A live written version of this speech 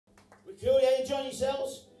Cool, yeah, enjoying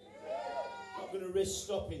yourselves? Not going to risk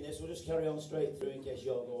stopping this, we'll just carry on straight through in case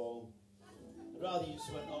you all go home. I'd rather you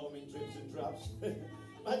just went home in drips and drabs.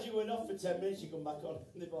 Imagine you went off for 10 minutes, you come back on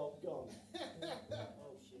and they've all gone.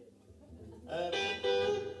 Oh shit.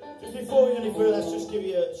 Just before we go any further, let's just give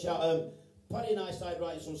you a shout. Paddy and I started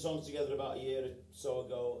writing some songs together about a year or so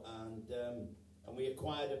ago, and we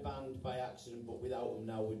acquired a band by accident, but without them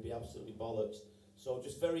now we'd be absolutely bollocks. So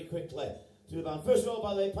just very quickly to the band. First of all,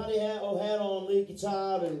 by the way, Paddy O'Hare on lead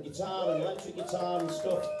guitar and electric guitar and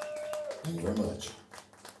stuff. Thank you very much.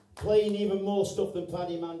 Playing even more stuff than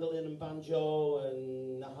Paddy, Mandolin and Banjo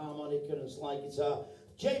and Harmonica and slide guitar.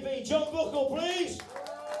 JB, John Buckle, please!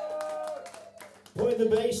 Putting the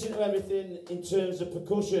bass into everything in terms of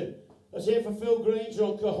percussion. Let's hear for Phil Grainger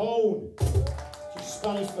on Cajon. She's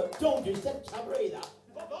Spanish, but don't do that cabaret, that.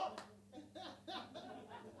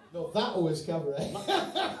 No, that was cabaret.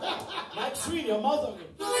 Mike Sweeney on mouth organ.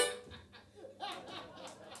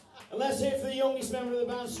 And let's hear for the youngest member of the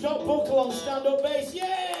band, Scott Buckle on stand-up bass.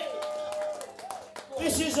 Yay!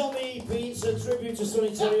 This is on the EP. It's a tribute to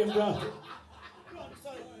Sonny And Brownie.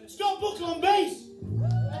 Scott Buckle on bass.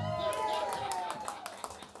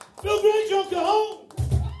 Phil Grainger on Cajon.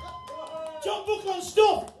 John Buckle on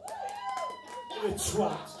stuff. You're a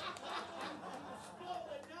twat.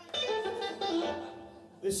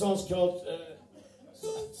 This song's called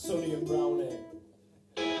Sonny And Brownie.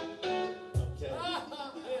 Okay.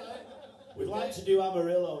 We'd like to do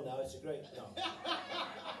Amarillo now. It's a great... No.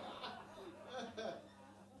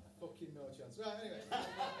 Fucking no chance. Right, anyway.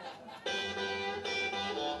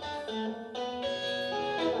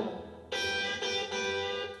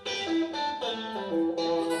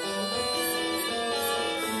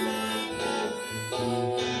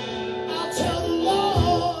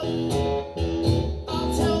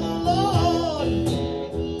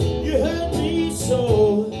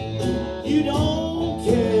 You don't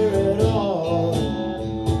care at all.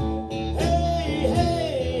 Hey,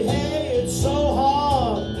 hey, hey, it's so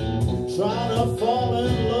hard trying to fall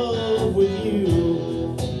in love with you.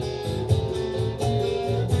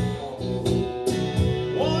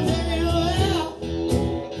 One day you're out,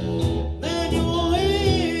 then you're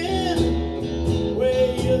in. Where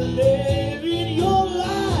you're living your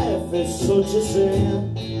life is such a sin.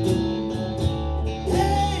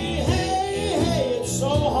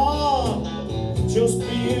 Just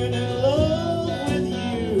being in love with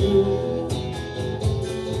you.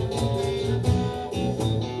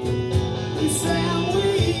 You say I'm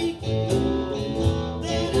weak,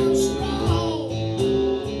 then I'm strong.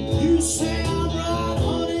 You say I'm right,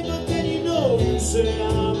 honey, but then you know you say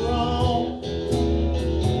I'm wrong.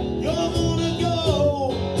 You're gonna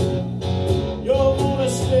go, you're gonna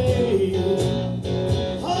stay.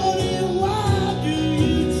 Honey, why do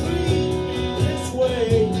you treat me this way?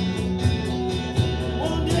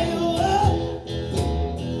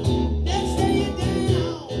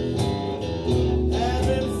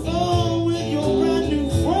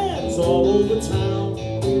 Town.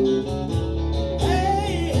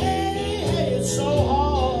 Hey, hey, hey, it's so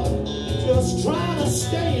hard just trying to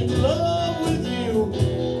stay in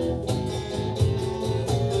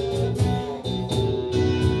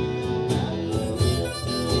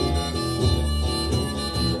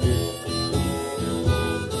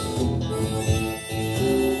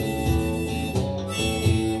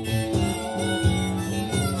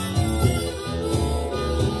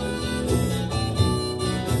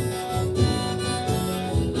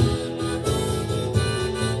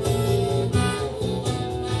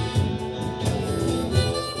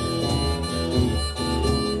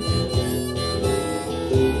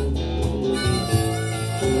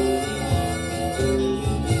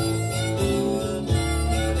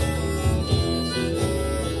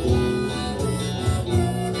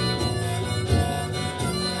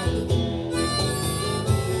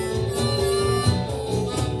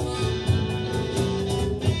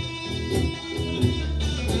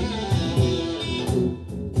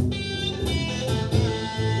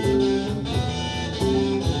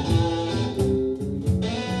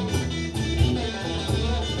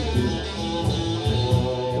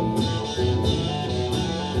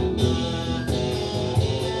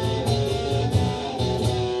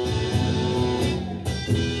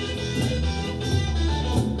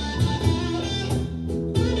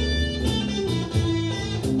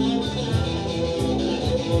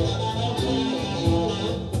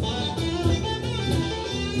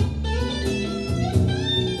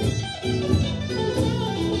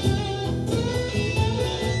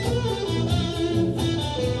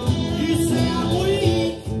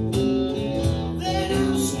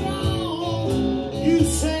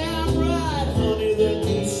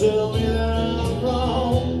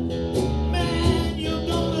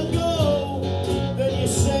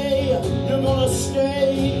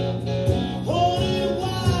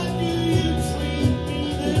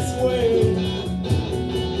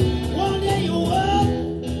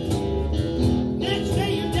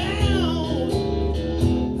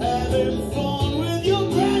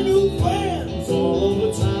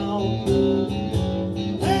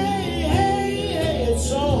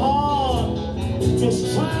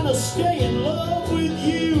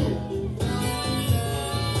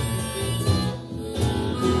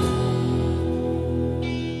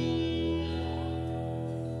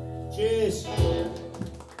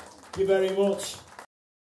you very much.